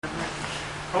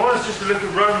I want us just to look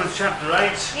at Romans chapter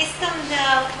 8. Искам да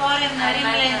отворим на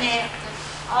Римляне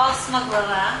 8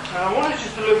 глава. I want us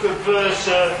just to look at verse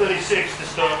 36 to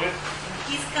start with.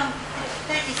 Искам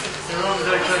Romans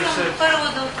 8:36. първо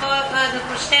да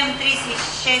прочетем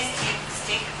 36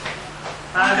 стих.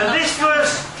 And this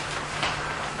verse,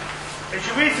 as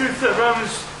you read through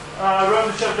Romans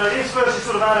chapter 8, this verse is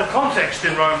sort of out of context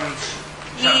in Romans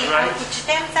И chapter 8. ако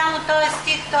четем само този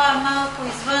стих, той е малко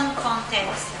извън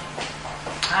контекста.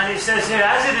 And it says here,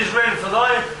 as it is written,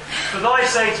 for thy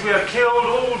sakes we are killed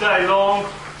all day long,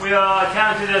 we are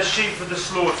accounted as sheep for the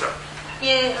slaughter.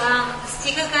 И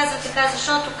стиха казва така,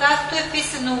 защото както е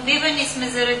писано, убивани сме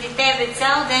заради тебе,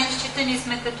 цял ден считани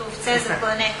сме като овце за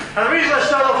клане. And the reason I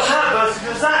start off with that verse is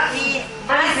because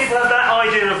many people have that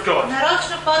idea of God.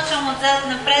 Нарочно почвам отзад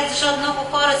напред, защото много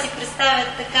хора си представят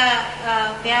така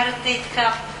вярата и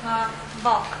така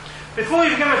Бог. Before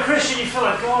you become a Christian, you feel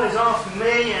like God is after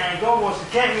me and God wants to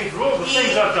get me for all the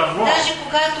things I've done wrong. Даже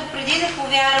когато преди да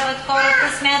повярват, хората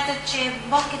смятат, че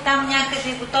Бог е там някъде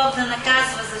и готов да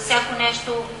наказва за всяко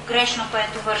нещо грешно,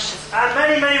 което вършат. And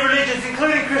many religions,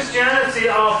 including Christianity,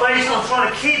 are based on trying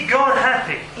to keep God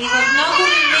happy. И в много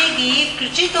религии,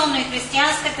 включително и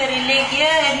християнската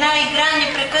религия, една игра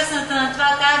непрекъсната на това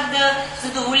как да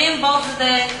задоволим Бог, за да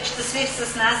е щастлив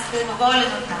с нас, да е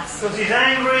доволен от нас. Because he's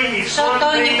angry, he's Защото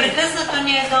той frustrated, непрекъснато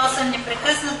ни е досан,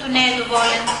 непрекъснато не е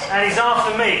доволен and he's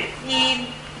after me.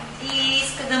 и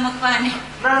иска да ме хване.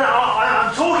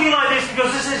 I'm talking like this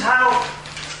because this is how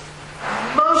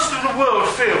most of the world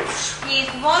feels. И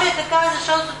говоря така,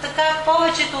 защото така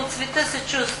повечето от света се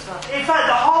чувства. In fact,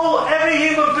 every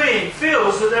human being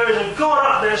feels that there is a God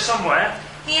up there somewhere.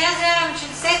 И аз вярвам, че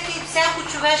всяко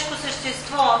човешко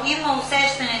същество има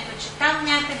усещането, че там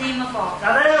някъде има Бог.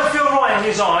 And they don't feel right in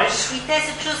his eyes. И те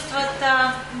се чувстват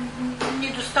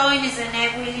недостойни за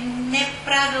Него или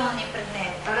неправилни пред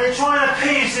Него. And they're trying to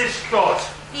appease this God.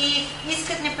 И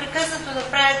искат непрекъснато да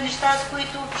правят неща, с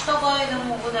които що горе да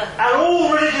му угодят. And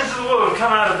all religions of the world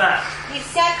come out of that. И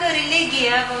всяка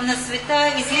религия на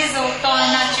света излиза от този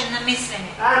начин на мислене.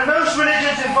 And most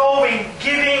religions involving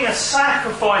giving a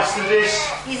sacrifice to this.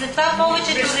 И затова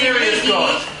повечето религии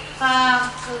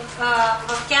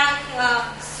в тях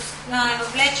е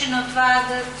въвлечено това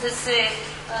да се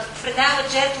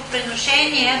предават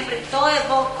жертвоприношения пред този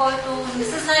Бог, който не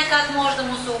се знае как може да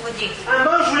му се угоди.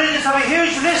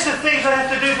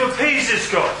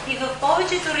 И в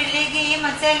повечето религии има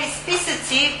цели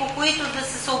списъци, по които да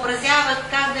се съобразяват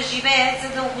как да живеят, за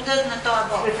да угодят на този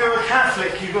Бог.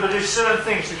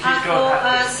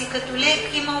 Ако си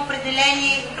католик, има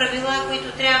определени правила,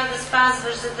 които трябва да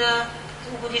спазваш, за да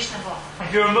угодиш на Бог.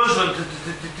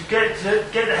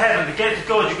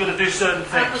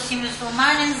 Ако си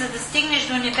мюсюлманин, за да стигнеш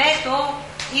до небето,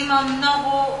 има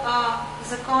много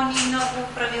закони и много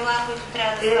правила, които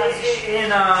трябва да спазваш.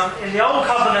 In the old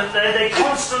covenant, they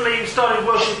constantly started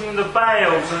worshipping the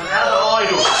Baals and other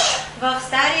idols. В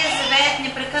Стария Завет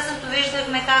непрекъснато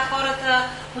виждахме как хората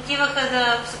отиваха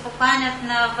да се покланят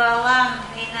на Ваалам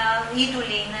и на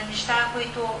идоли, на неща,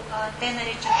 които те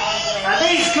наричат идоли. And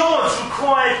these gods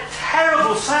required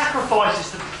terrible sacrifices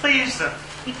to please them.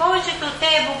 И повечето от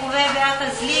тези богове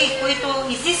бяха зли, които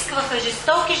изискваха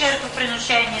жестоки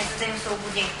жертвоприношения, за да им се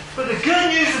угоди. But the good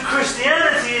news of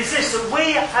Christianity is this, that we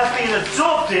have been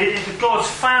adopted into God's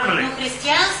family. Но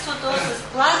християнството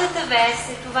с благата вест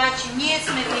е това, че ние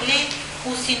сме били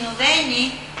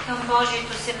усиновени към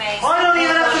Божието семейство. I don't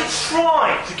even have to try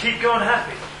to keep God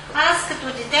happy. Аз като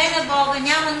дете на Бога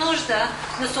няма нужда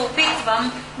да се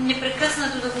опитвам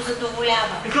непрекъснато да го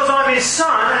задоволявам. Because I'm his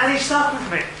son and he's stuck with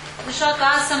me. Защото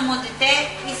аз съм му дете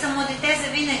и съм му дете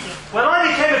за винаги. When I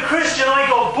became a Christian, I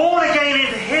got born again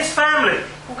into his family.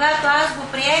 Когато аз го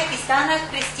приех и станах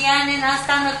християнин, аз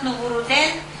станах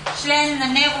новороден член на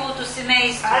неговото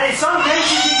семейство. And in some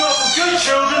cases he got some good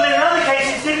children, in other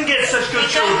cases he didn't get such good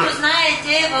children.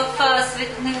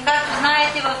 Както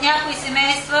знаете, в някои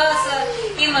семейства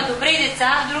има добри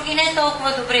деца, в други не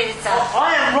толкова добри деца.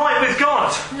 I am right with God.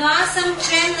 Но аз съм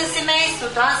член на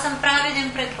семейството, аз съм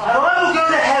праведен пред Бог. And I will go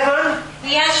to heaven.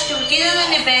 И аз ще отида на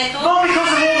небето. Not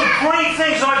because of all the great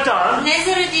things I've done. Не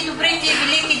заради добрите и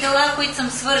велики дела, които съм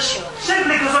свършил.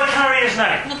 Simply because I carry his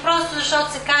name. Но просто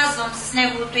защото се казвам с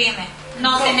неговото име.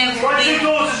 Нося неговото My two име.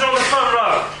 daughters are on the front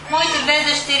row. Моите две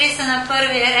дъщери са на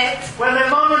първия ред. When their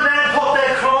mum and dad pop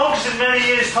their clogs in many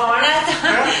years' time.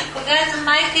 Когато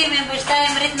майка им и баща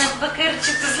им ритнат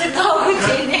бакърчето след много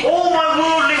години. All my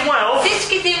worldly wealth.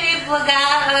 Всичките ми блага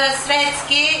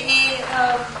светски и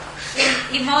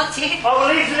имоти. I will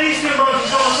leave these two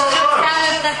monkeys on the front row.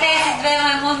 Станат на тези две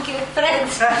маймунки отпред.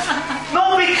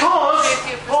 Not because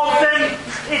of them.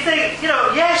 If they,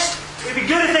 yes, It'd be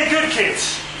good if they're good kids.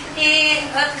 И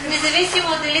независимо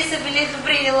дали са били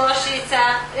добри или лоши деца,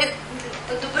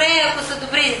 добре е ако са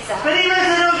добри деца. But even if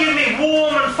they don't give me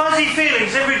warm and fuzzy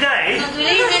feelings every day, Но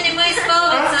дори да не ме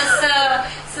изпълват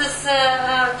с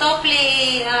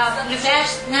топли,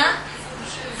 любящи,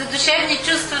 задушевни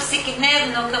чувства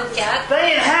всекидневно към тях,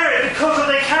 they inherit because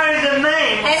they carry the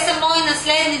name. те са мои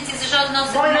наследници, защото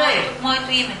носят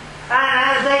моето име.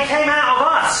 And they came out of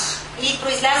us. И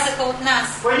произлязаха от нас.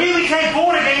 When you became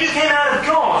born again, you came out of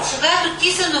God. Когато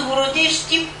ти се новородиш,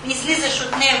 ти излизаш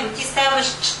от Него, ти ставаш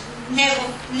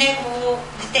Негово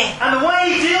дете. And the way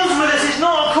He deals with us is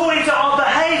not according to our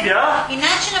behavior. И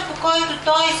начинът, по който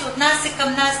Той се отнася към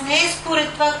нас, не е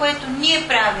според това, което ние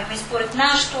правим, е според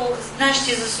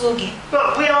нашите заслуги.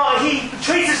 But He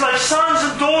treats us like sons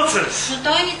and daughters. Но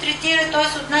Той ни третира, Той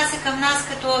се отнася към нас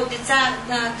като деца,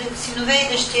 синове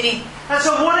и дъщери. And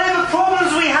so whatever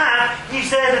problems we have, He's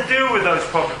there to deal with those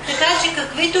problems. Така че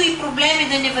каквито и проблеми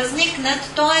да не възникнат,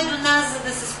 Той е до нас, за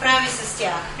да се справи с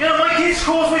тях. You know, my kids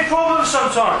cause me problems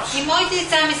sometimes. И моите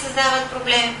деца ми създават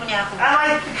проблеми понякога.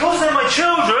 And because they're my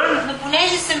children, Но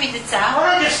понеже са ми деца, I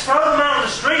don't just throw them out on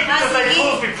the street because they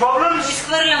cause me problems.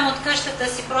 изхвърлям от къщата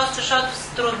си просто защото са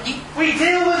трудни. We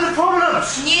deal with the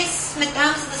problems. Ние сме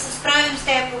там, за да се справим с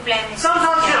тези проблеми.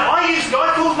 Sometimes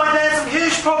I caused my dad some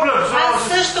huge problems when I was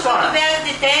Аз също, като бях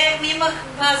дете,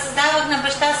 създавах на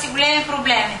баща си големи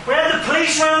проблеми. We had the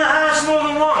police around the house more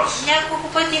than once. Няколко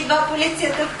пъти идва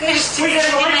полицията вкъщи We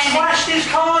заради мене. smashed his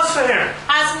cars for him.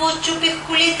 Аз му отчупих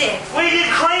колите. We did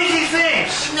crazy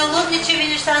things. Налудничеви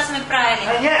неща сме правили.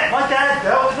 And yet my dad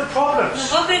dealt with the Но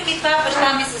problems. въпреки това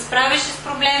баща ми се справеше с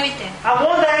проблемите. And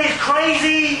one day his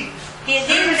crazy И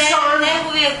един ден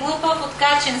неговия глупав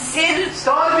откачен син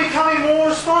started becoming more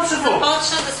responsible.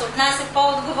 започна да се отнася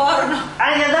по-отговорно.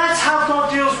 And that's how God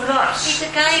deals with us. И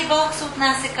така и Бог се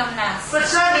отнася към нас. But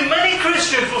sadly, many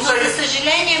Christians will Но say, за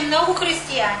съжаление много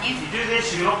християни if you do this,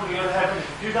 you're not going to go to heaven.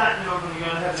 If you do that, you're not going to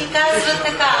go to heaven. ти казват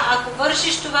така: ако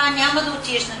вършиш това, няма да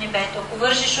отидеш на небето. Ако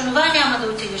вършиш онова, няма да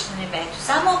отидеш на небето.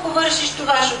 Само ако вършиш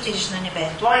това, ще отидеш на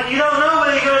небето. Like you don't know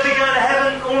whether you're going to be going to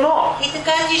heaven or not. И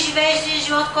така ти живееш един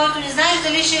живот, който не знаеш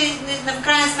дали в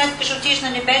крайна сметка ще отидеш на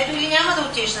небето или няма да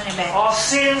отидеш на небето. Our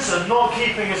sins are not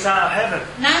keeping us out of heaven.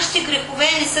 Нашите грехове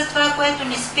не са това, което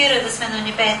ни спира да сме на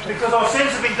небето. Because our sins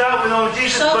have been dealt with on Jesus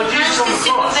Защото on нашите the cross.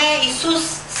 синове Исус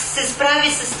се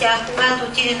справи с тях, когато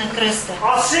отиде на кръста.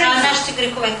 Нашите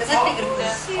грехове. Казахте грехове.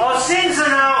 Our sins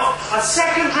are now a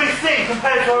secondary thing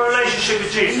compared to our relationship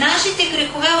with Jesus. Нашите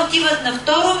грехове отиват на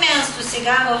второ място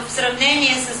сега в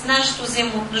сравнение с нашето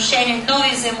взаимоотношение,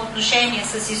 нови взаимоотношения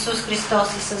с Исус Христос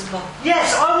и с Бог. Yes,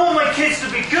 I want my kids to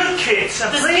be good kids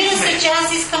and Разбира please се, me. че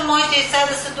аз искам моите деца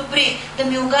да са добри, да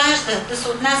ми угаждат, да се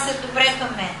отнасят добре към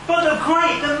мен. But the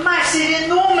massive,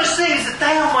 enormous thing is that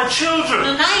they are my Но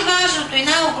children. най-важното и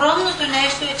най-огромното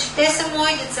нещо е, че те са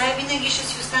мои деца и винаги ще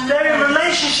си останат They're in мои деца.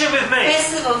 relationship with me. Те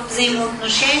са в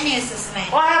взаимоотношение с мен.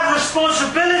 I have a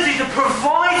responsibility to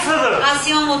provide for them. Аз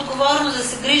имам отговорност да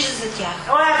се грижа за тях.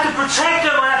 I have to protect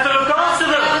them. I have to look Аз after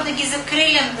them. трябва да ги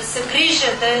закрилям, да се грижа,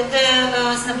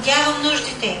 да снабдявам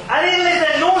нуждите им. And even if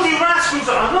they're naughty rascals,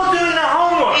 I'm not doing their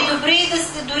homework. И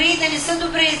дори да не са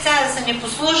добри деца, да са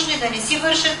непослушни, да не си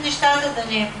вършат нещата, да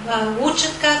не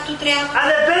учат както трябва. And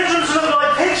their bedrooms look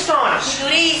like pigsties. И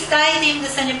дори стаите им да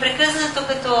са непрекъснато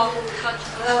като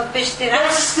пещера,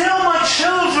 They're still my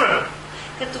children.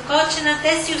 като кочена,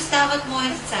 те си остават мои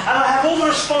деца. And I have all the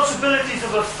responsibilities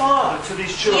of a father to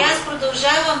these И children. аз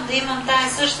продължавам да имам тая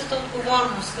същата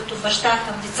отговорност като баща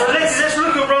към So децата. let's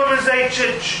look at Romans 8,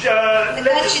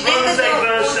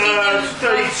 verse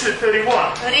 30 to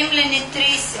 31. Римляни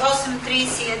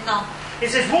 8:31. It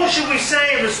says, what should we say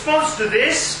in response to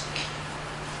this?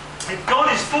 If God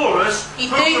is for us, И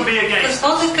who тъй, can be against us?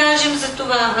 какво да кажем за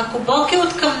това? Ако Бог е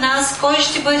от към нас, кой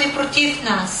ще бъде против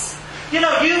нас? You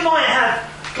know, you might have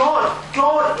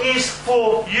God is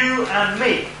for you and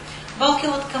me. Бог е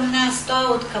от към нас, Той е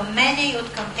от към мене и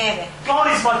от към тебе. God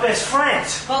is my best friend.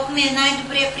 Бог ми е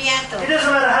най-добрият приятел. It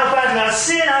doesn't matter how badly I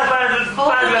sin, how badly I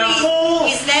Колкото fall.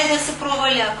 и зле да се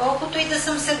проваля, колкото и да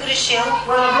съм съгрешил,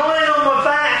 When I'm lying on my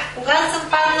back, когато съм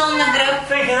паднал на гръб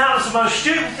thinking that was the most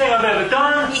stupid thing I've ever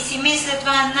done. и си мисля,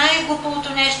 това е най-глупавото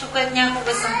нещо, което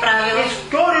някога съм правил. It's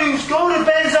God who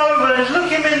bends over and look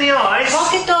him in the eyes.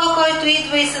 Бог е този, който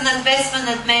идва и се надвесва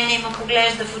над мен и ме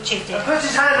поглежда в очите. And puts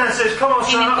his hand and says, come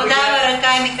on, И ми son, up подава again. ръка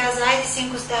и ми каза: айде,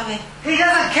 синко, ставай. He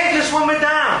doesn't kick us when we're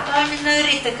down. Той не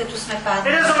нарита, като сме It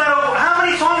паднали. doesn't matter how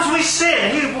many times we sin,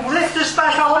 he will lift us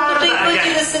back up out of Колкото и that пъти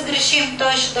again. да се грешим,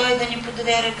 Той ще дойде да ни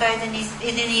подаде ръка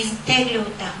и да ни изтегли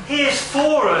оттам. He is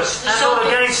for us and not Защото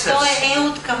against Той us. е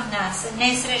от към нас, а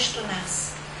не срещу нас.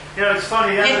 You know, it's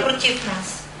funny. Не против нас.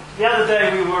 The other day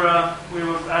we were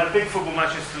at a big football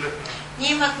match in Stolipino.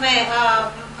 Ние имахме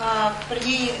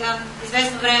преди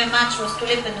известно време матч в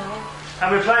Столипиново.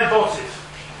 And we were playing Botiv.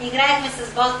 Играехме с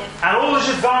Ботев. And all the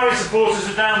Jadvari supporters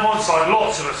were down one side,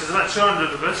 lots of us, there's about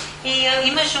 200 of us. И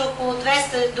имаше около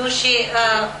 200 души,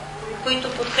 които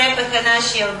подкрепяха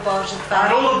нашия отбор.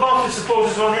 And all the Botiv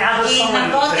supporters were on the other И side на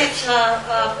of the Ботев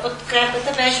pitch.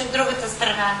 подкрепата беше от другата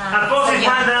страна на And Botiv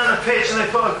ran стадиона. down the pitch and they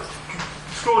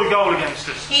scored a goal against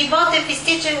us. И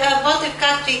Ботев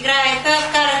както играеха,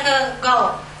 вкараха гол.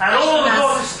 And all the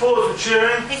Botiv supporters were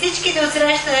cheering. И всичките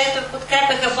отсреща, ето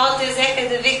подкрепяха Ботев, взеха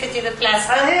да викат и да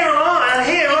пляскат. And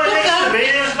here right next to me,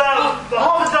 there was about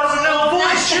half a dozen little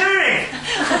boys cheering.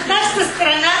 От нашата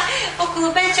страна около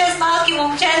 5-6 малки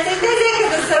момчета и те взеха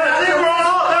да се They were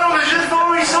on the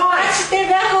Jadvari side. Значи те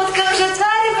бяха от към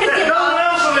Жатвари преди No one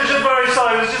else on the Jadvari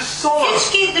side, it was just solemn.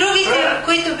 всички другите,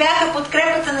 които бяха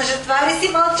подкрепата на Жатвари, си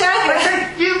мълчаха. They said,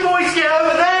 you boys get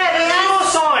over there, that's your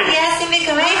side. И аз си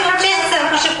викам, ей момченца,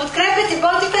 ако ще подкрепяте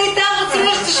Ботика и там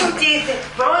отсреща ще отидете.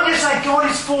 But I'm just saying, God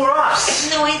is for us.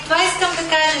 Но и това искам да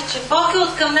кажа, че Бог е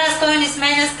от към нас, Той не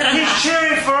сменя страна. He's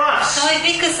cheering for us. Той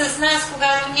вика с нас,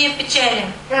 когато ние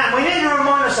печелим. Yeah, we need to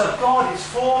remind ourselves, God is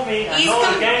for me and not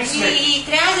against me. И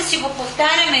трябва да си го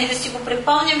повтаряме и да си го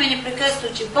припомняме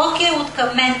непрекъснато, че Бог е от към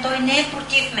мен, Той не е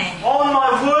против мен. On my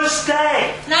worst day,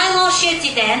 Най-лошият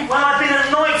ти ден, when I've been a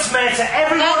nightmare to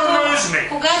everyone who knows me,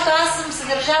 когато аз съм се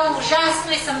държала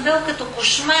ужасно и съм бил като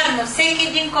кошмар на всеки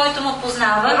един, който ме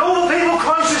познава, and all the people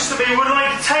closest to me would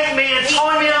like to take me and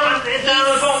tie me up and down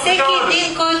the bottom of the всеки garden.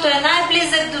 един, който е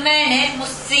най-близък до мене, му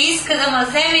се иска да ме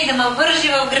вземе и да ме вържи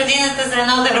в градината за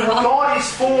едно дърво. God is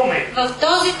for me. В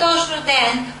този точно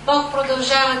ден Бог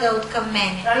продължава да е от към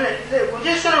мене. And I'm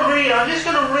just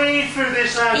going to read through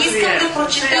this now to the Искам end. да See how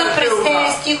прочета it през fills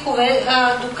тези up. стихове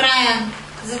до края,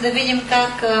 за да видим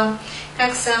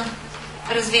как се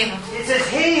развива. It says,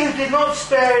 He who did not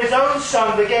spare his own son,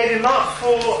 but gave him up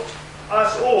for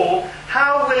us all,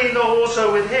 how will he not also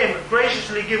with him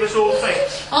graciously give us all things?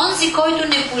 Онзи, който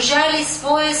не пожали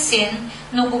своя син,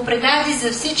 но го предаде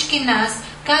за всички нас,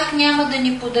 как няма да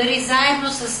ни подари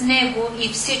заедно с него и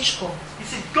всичко? You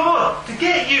see, God, to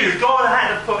get you, God had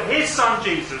to put his son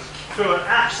Jesus through an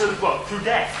absolute what? Through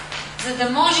death. За да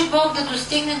може Бог да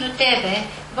достигне до тебе,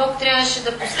 Бог трябваше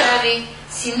да постави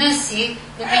сина си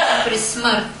да мине през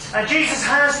смърт. And Jesus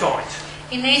has died.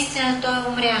 И наистина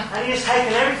Той умря. And he has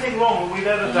taken everything wrong that we've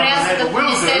ever done Умря, and за ever да will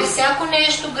понесе do. всяко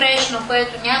нещо грешно,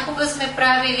 което някога сме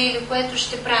правили или което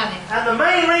ще правим. And the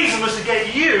main reason was to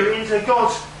get you into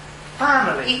God's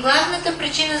family. И главната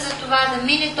причина за това да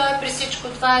мине Той през всичко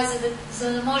това е за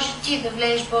да може ти да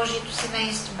влезеш в Божието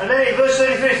семейство. And then in verse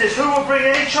 33 it says, Who will bring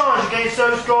any charge against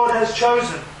those God has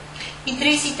chosen? И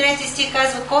 33 стих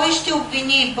казва, кой ще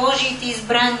обвини Божиите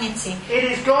избранници?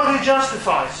 It is God who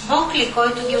justifies. Бог ли,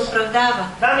 който ги оправдава?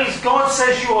 That means God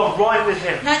says you are right with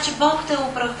him. Значи Бог те е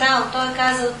оправдал. Той е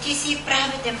казал, ти си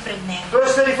праведен пред Него.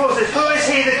 Verse 34 says, Who is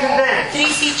he that condemns?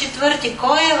 34.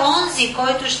 Кой е онзи,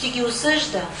 който ще ги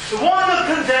осъжда? The one that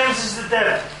condemns is the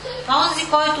devil. Онзи,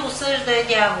 който осъжда е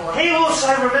дявола. He will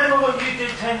say, remember what you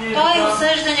did 10 years Той ago?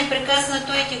 осъжда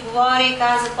непрекъснато и ти говори и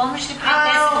каза, помниш ли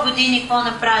преди 10 години какво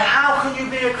направи? How can you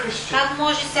be a Christian? Как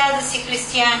може сега да си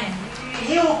християнин?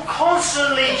 He will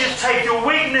constantly just take your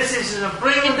weaknesses and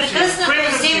bring them to you, Непрекъснато bring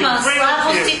them to взима you, bring them to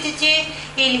you. слабостите ти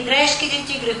или грешките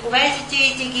ти, греховете ти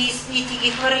и ти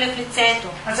ги хвърля в лицето.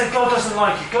 And say, God doesn't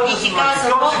like you, God И ти doesn't like you, казва,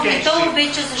 God's Бог не against те you.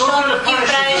 обича, God's защото going to ти punish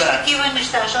you правиш for that. такива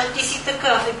неща, защото ти си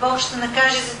такъв и Бог ще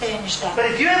накаже за тези неща. But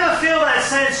if you ever feel that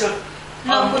sense of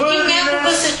Но ако ти някога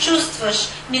unworthiness се чувстваш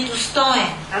недостоен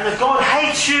and that God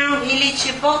hates you, или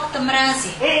че Бог те мрази,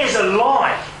 it is a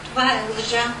lie. това е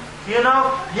лъжа. You know,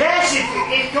 yes,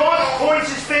 if God points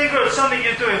his finger at something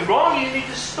you're doing wrong, you need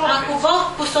to stop Ако it.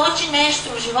 Бог посочи нещо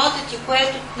в живота ти,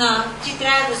 което ти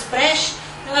трябва да спреш,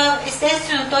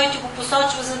 естествено Той ти го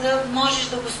посочва, за да можеш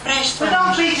да го спреш. But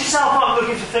don't beat yourself up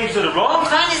looking for things that are wrong.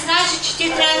 Това не значи, че ти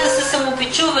трябва да се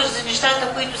самобичуваш за нещата,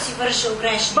 които си вършил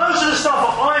грешни. Most of the stuff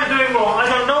that I'm doing wrong, I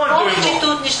don't know I'm doing wrong.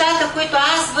 Повечето от нещата, които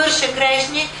аз върша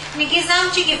грешни, не ги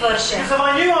знам, че ги върша. Because if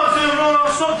I knew I was doing wrong, I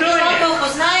would stop doing Защото it. ако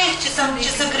знаех, че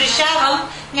се грешавам,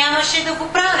 нямаше да го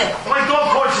правя. When God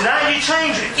points it out, you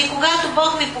change it. И когато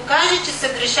Бог ми покаже, че се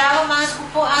грешавам,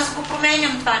 аз го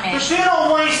променям това But нещо. do not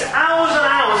waste hours and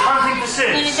hours hunting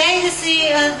for Но не sin. дай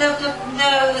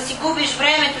да си губиш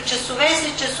времето, часове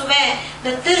след часове,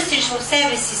 да търсиш в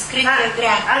себе си скрития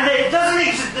грях. And it doesn't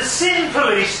exist. The sin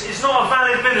police is not a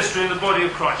valid ministry in the body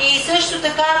of Christ. И също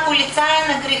така полицая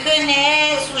на греха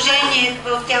не е служение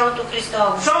в тялото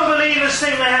Христово. Some believers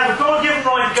think they have a God-given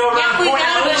right to go around Някои pointing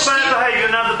out all the вярващи bad behavior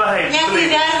in other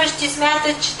вярващи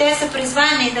смятат, че те са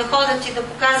призвани да ходят и да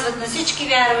показват на всички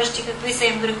вярващи какви са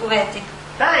им греховете.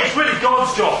 That is really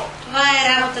God's job. Това е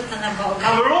работата на Бога.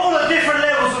 And we're all at different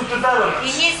levels of development.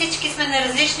 И ние всички сме на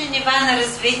различни нива на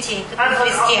развитие като And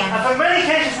християни. for many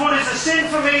cases, what is a sin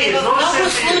for me И is в not a много sin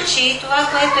for you. случаи това,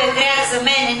 което е грях за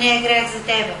мен, не е грях за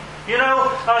тебе. You know,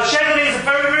 Shagan is a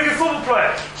very, very good football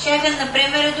player. Шеган,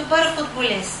 например, е добър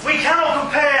футболист. We cannot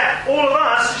compare all of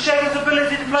us to Shagan's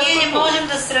ability to play Ние не football. можем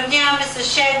да сравняваме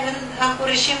с Шеган, ако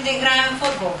решим да играем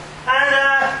футбол.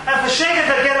 And for Shagan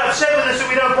to get upset with us that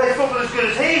we don't play football as good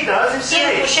as he does is И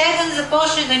ако silly. Шеган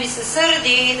започне да ни се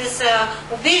сърди и да се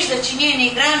обижда, че ние не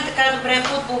играем така добре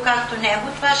футбол, както него,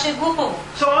 това ще е глупаво.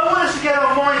 So I want us to get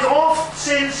our minds off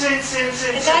sin.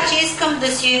 Така че искам да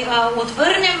си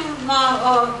отвърнем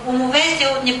умовете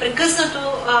от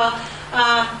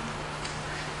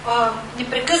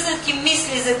непрекъснати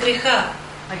мисли за греха.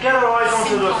 And get our eyes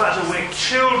onto the fact that we're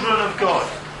children of God.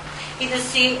 И да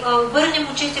си обърнем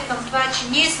очите към това, че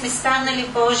ние сме станали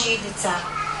Божии деца.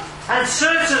 And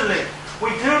certainly, we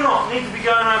do not need to be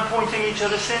going around pointing each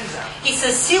other's sins out. И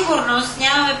със сигурност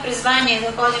нямаме призвание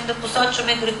да ходим да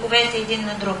посочваме греховете един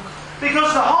на друг.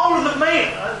 Because the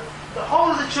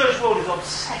whole of the church world is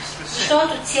obsessed with sin.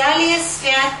 Защото целият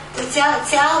свят,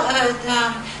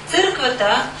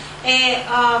 църквата е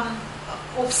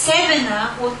обсебена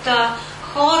от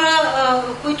хора,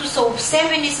 които са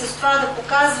обсебени с това да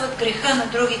показват греха на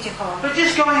другите хора. But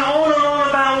just going on and on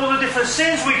about all the different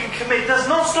sins we can commit does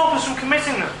not stop us from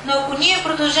committing them. Но ако ние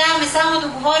продължаваме само да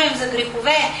говорим за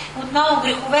грехове, отново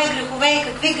грехове и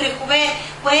какви грехове,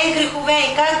 кое грехове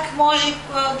и как може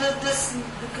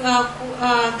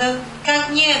как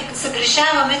ние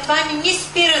съгрешаваме, това не ни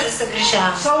спира да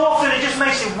съгрешаваме. So often it just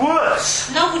makes it worse.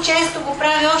 Много често го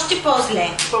прави още по-зле.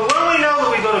 But when we know that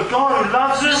we've got a God who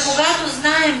loves Но us, когато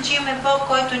знаем, че имаме Бог,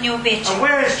 който ни обича and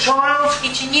we're His child,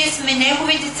 и че ние сме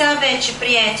Негови деца вече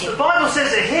приети, the Bible says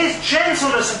that His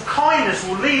gentleness and kindness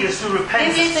will lead us to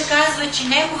repentance. Библията казва, че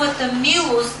Неговата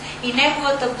милост и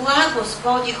Неговата благост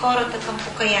води хората към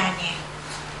покаяние.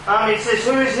 It says,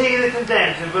 who is he that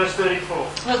condemns in verse 34?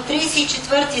 В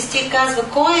 34 стих казва,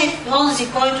 кой е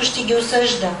онзи, който ще ги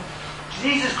осъжда?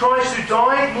 Jesus Christ who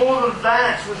died, more than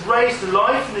that, was raised to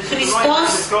life and is at the right hand of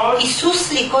Христос, God.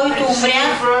 Исус ли, който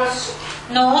умря,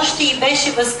 но още и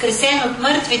беше възкресен от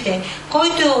мъртвите,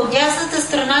 който е от дясната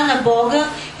страна на Бога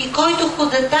и който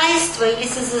ходатайства или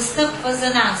се застъпва за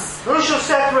нас. Who shall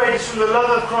separate us from the love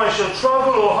of Christ? Shall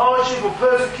trouble or hardship or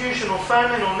persecution or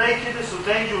famine or nakedness or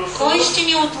danger or Кой sword? ще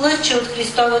ни отлъчи от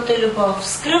Христовата любов?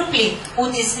 Скръб ли,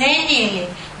 утеснение ли,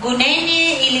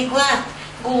 гонение или глад,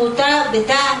 голота,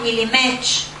 беда или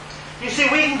меч? You see,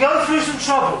 we can go through some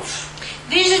troubles.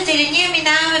 Виждате ли, ние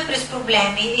минаваме през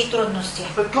проблеми и трудности.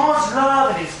 But God's love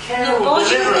and His care Но will deliver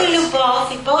Божията us.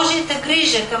 любов и Божията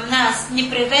грижа към нас ни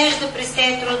превежда през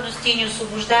тези трудности и ни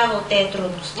освобождава от тези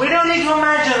трудности. We don't need to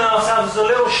imagine ourselves as a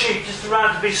little sheep just around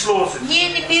to be slaughtered. Ние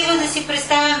не бива да си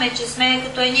представяме, че сме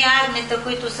като едни агнета,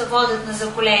 които се водят на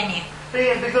заколение.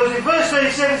 Because in verse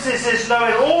 37 it says,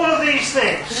 knowing all of these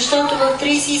things, Защото в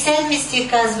 37 стих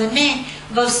казва, не,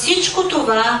 във всичко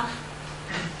това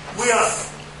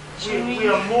we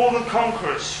are more than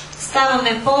conquerors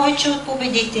ставаме повече от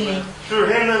победители through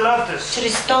Him that loved us.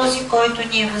 чрез този, който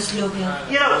ни е възлюбил.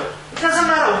 You know, it doesn't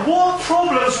matter what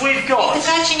problems we've И got.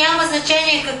 така, че няма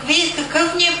значение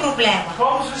какъв ни е проблема.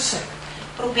 Problems with sin,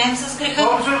 Проблем с греха,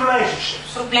 problems with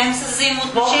relationships, проблем с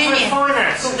взаимоотношения,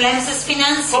 проблем с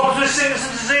финанси, problems with sickness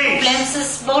and disease. проблем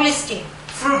с болести.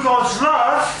 Through God's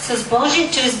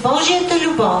love Чрез Божията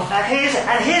любов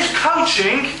and His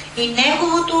coaching, и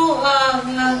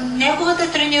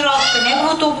неговата тренировка,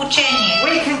 неговото обучение,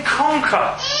 we can conquer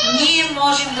ние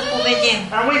можем да победим.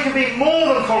 and we can be more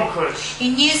than conquerors. И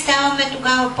ние ставаме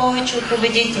тогава повече от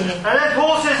победители. And then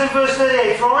Paul says in verse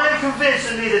 38, for I am convinced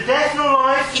that neither death nor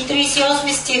life, И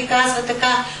 38 стих казва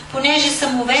така, понеже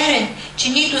съм уверен, че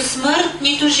нито смърт,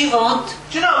 нито живот.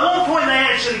 do you know, at one point they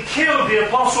actually killed the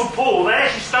Apostle Paul. They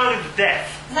actually stoned him to death.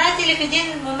 Знаете ли, в един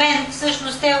момент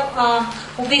всъщност те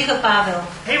убиха Павел,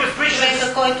 He was preaching,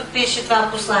 човека, който пише това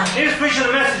послание. he was preaching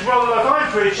a message rather like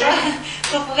I'm preaching.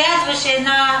 Проповядваше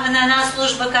една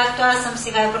служба, както аз съм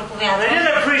сега и They проповядвам.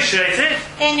 didn't appreciate it.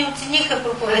 Те не оцениха They dragged him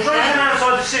проповедта.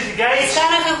 outside the city gates.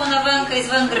 Изкараха го навънка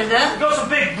извън града. They got some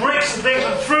big bricks and things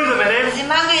and threw them at him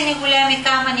Взимаха едни големи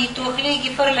камъни и тухли и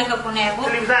ги фърляха по него.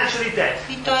 until he was actually dead.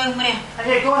 И той умре. And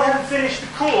yet God hadn't finished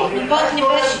the call. Но Бог не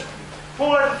беше...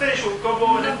 Paul hadn't finished what God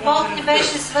wanted Но him Бог to не do.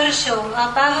 беше свършил,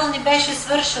 а Павел не беше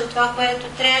свършил това, което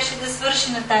трябваше да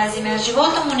свърши на тази земя.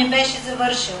 Живота му не беше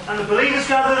завършил. And the believers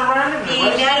gathered around him.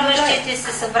 И вярващите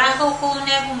се събраха около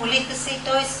него, молиха се и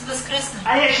той се възкръсна.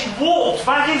 And he actually walked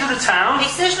back into the town И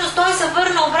всъщност той се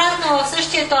върна обратно в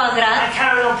същия този град and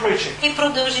carried on preaching. и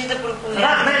продължи да And that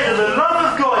проповядва. meant that the love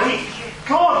of God,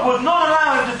 God would not allow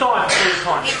him to die before his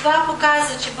time. И това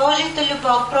показва, че Божията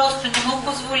любов просто не му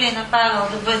позволи на Павел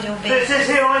да бъде But it убит. says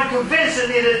here, I'm convinced that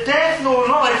neither death nor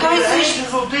life, Той neither също-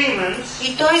 angels or demons,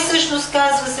 И той всъщност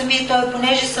казва самия той,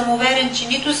 понеже съм уверен, че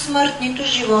нито смърт, нито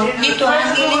живот, neither the нито present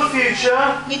ангели, or the future,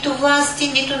 нито власти,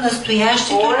 нито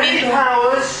настоящето, or any нито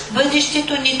powers,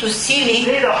 бъдещето, нито сили,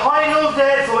 neither height nor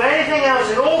depth or anything else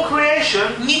in all creation,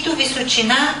 нито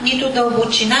височина, нито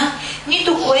дълбочина,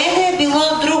 нито кое да е било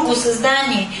друго създание,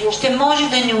 ще може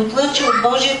да ни отлъчи от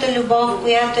Божията любов,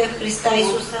 която е в Христа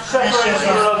Исуса, нашия separated from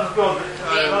the Бог. love of God,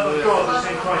 love of God that's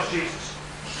in Christ Jesus.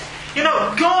 You know,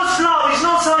 God's love is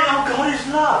not something, oh, God is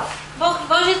love.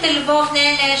 Божията любов не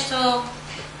е нещо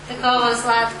такова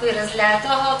сладко и разлято.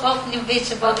 О, Бог ни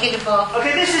обича, Бог е любов.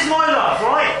 Okay, this is my love,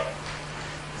 right?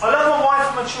 I love my wife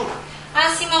and my children.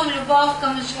 Аз имам любов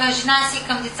към жена си и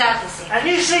към децата си. And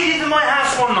you sneak into my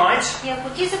house one night, И ако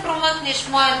ти се промъкнеш в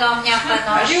моя дом някоя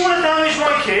and нощ, you want to damage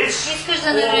my kids, искаш да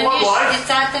or my нараниш wife,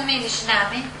 децата ми или жена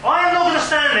ми, I am not going to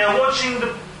stand there watching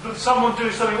someone do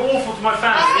something awful to my аз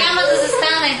family няма да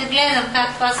застана и да гледам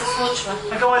как това се случва.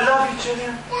 and go, I love you,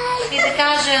 Julian. И да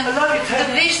кажа,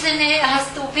 довиждане,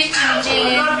 аз те обичам, I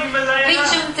Джилия, love you, Milena.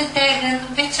 обичам те, Теган,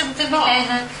 обичам те,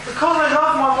 Милена. Because I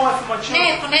love my wife and my children,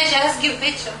 Не, понеже аз ги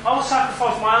обичам, I will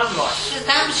sacrifice my own life ще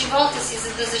дам живота си, за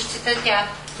да защита тях,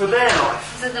 for their life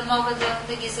за да мога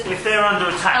да ги if защита, they're under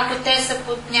attack. ако те са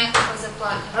под някаква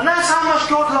заплаха. And that's how much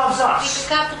God loves И us.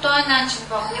 така по този начин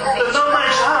Бог ни That обича. no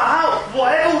matter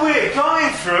whatever we're going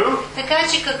through, Така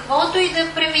че каквото и да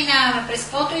преминаваме, през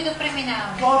каквото и да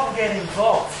преминаваме, God will get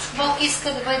involved. Бог иска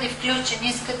да бъде включен,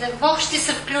 Бог ще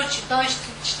се включи, Той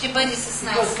ще бъде с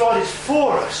нас. Because God is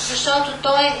for us Защото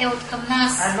Той е от към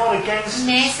нас, and not against us.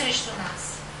 не е срещу нас.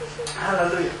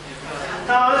 Hallelujah.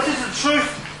 Now this is the truth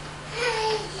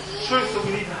that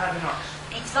we need to have in us.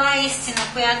 И това е истина,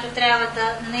 която трябва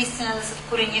наистина да се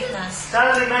вкорени в нас.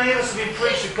 Sadly, many of us have been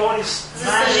preached that God is За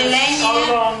mad съжаление, so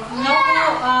long.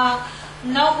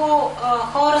 много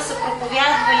хора са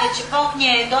проповядвали, че Бог ни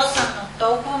е досан от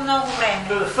толкова много време.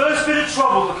 That the first bit of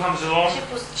trouble that comes along,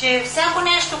 Че всяко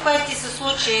нещо, което ти се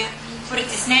случи,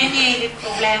 притеснение или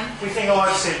проблем, we think, oh,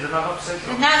 I've sinned and I've upset God.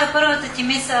 веднага първата ти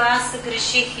мисъл, аз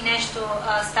съгреших и нещо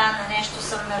стана, нещо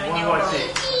съм наранил. What have I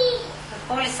did?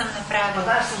 Какво ли съм But направил?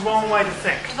 that's the wrong way to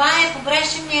think. Това е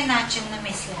погрешният начин на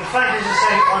мислене. The fact is to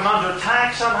say, I'm under attack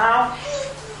somehow.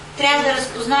 Трябва да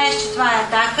разпознаеш, че това е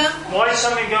атака. Why is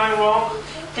something going wrong?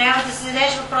 Трябва да си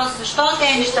зададеш въпрос, защо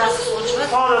тези неща се случват.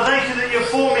 Father, thank you that you're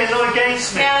for me and not against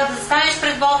me. Трябва да застанеш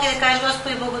пред Бог и да кажеш,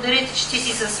 Господи, благодаря ти, че ти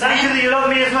си с Thank you мен. that you love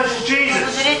me as much as Jesus.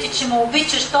 Благодаря ти, че ме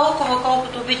обичаш толкова,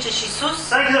 колкото обичаш Исус.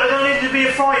 Thank you that I don't need to be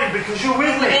frightened because you're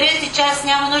with me. Благодаря ти, че аз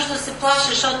няма нужда да се плаша,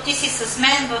 защото ти си с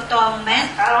мен в този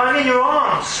момент. And I'm in your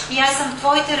arms. И аз съм в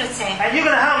твоите ръце. And you're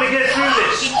going to help me get through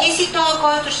И this. ти си този,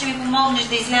 който ще ми помогнеш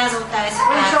да изляза от тази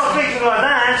When you start ситуация. thinking like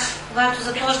that, Когато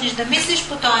започнеш да мислиш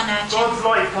по този начин, God's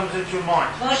light comes into your mind.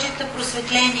 Божието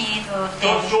просветление идва в God's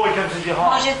тебе. joy comes into your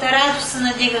heart. Божията радост се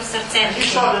надига в And сърцето you ти.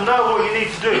 start to know what you need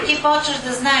to И do. ти почваш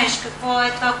да знаеш какво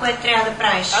е това, което трябва да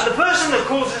правиш. And the person that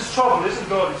causes trouble isn't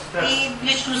God, it's the devil. И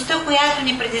личността, която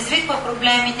ни предизвиква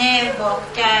проблеми, не е Бог,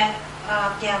 тя е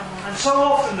дявол. And so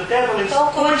often the devil is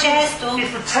Толкова често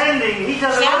he's pretending he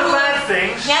does a lot of bad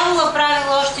things, дявола прави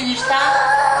лоши неща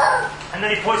and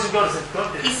then he points at God and says, God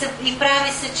did it. и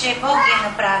прави се, че Бог ги е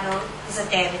направил за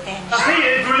тебе тези Now,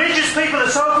 неща. religious people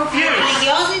are so confused.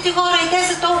 Религиозните хора и те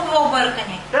са толкова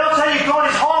объркани. They'll tell you God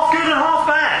is half good and half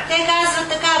bad. Те казват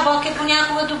така, Бог е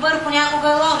понякога добър, понякога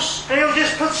е лош. They'll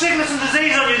just put sickness and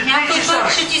disease on you to teach Някой you път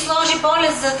something. ще ти сложи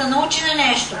болест, за да научи на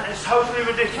нещо. And it's totally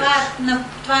ridiculous.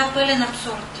 Това е пълен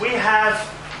абсурд. We have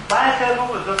bad devil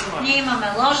that doesn't like Ние us. имаме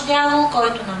лош дявол,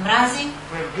 който намрази,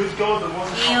 We have good God that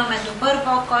wants и us. имаме добър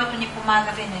Бог, който ни помага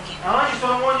винаги. And I just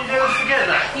don't want you to ever forget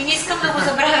that. И не искам да го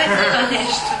забравяте това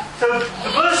нещо. So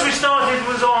the verse we started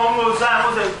was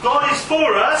that God is for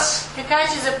us. Така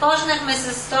че започнахме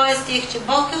с този стих, че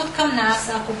Бог е от към нас.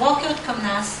 Ако Бог е от към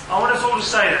нас, I want us all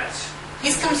to say that.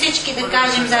 искам всички да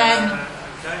кажем заедно.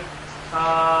 Okay.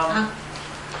 А,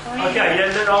 Okay,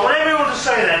 yeah, I want everyone to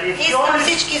say that. If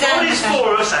God is for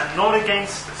us and not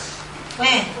against us.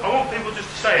 Кое? I want people just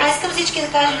to say Аз it. искам всички да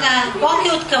кажем заедно. Бог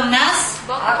е от към нас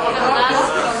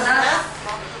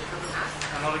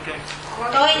And not against us.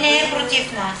 Той не е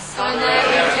против нас.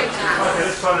 Okay,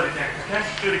 let's try that again.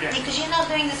 Okay, do it again. И кажи not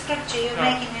doing the scripture, you're No,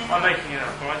 making it. I'm making it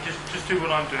up, all right? Just do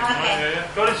what I'm doing. Okay. Right? Yeah,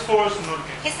 yeah. God is for us and not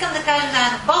against us. Искам да кажа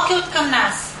заедно. Бог е от към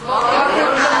нас.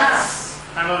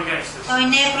 And not against us. Той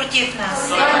не е против нас.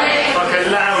 Okay,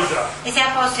 louder. И сега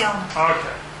по-силно.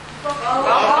 Okay. Бог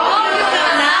е от към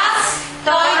нас.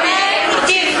 Той не е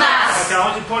против нас. Okay, I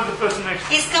want you to point to the person next to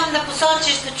you. Искам да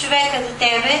посочиш до човека до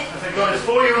тебе. I say God is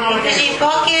for you and not against Кажи, you.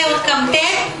 Бог е от към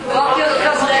теб.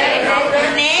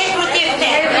 Не е против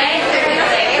теб.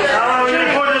 Now we're going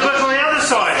to point to the person on the other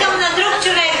side. Искам на друг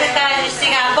човек да кажеш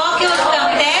сега. Бог е от към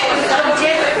теб.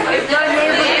 Той не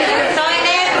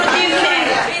е против теб.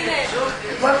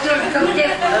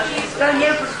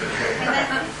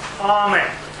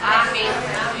 Amen.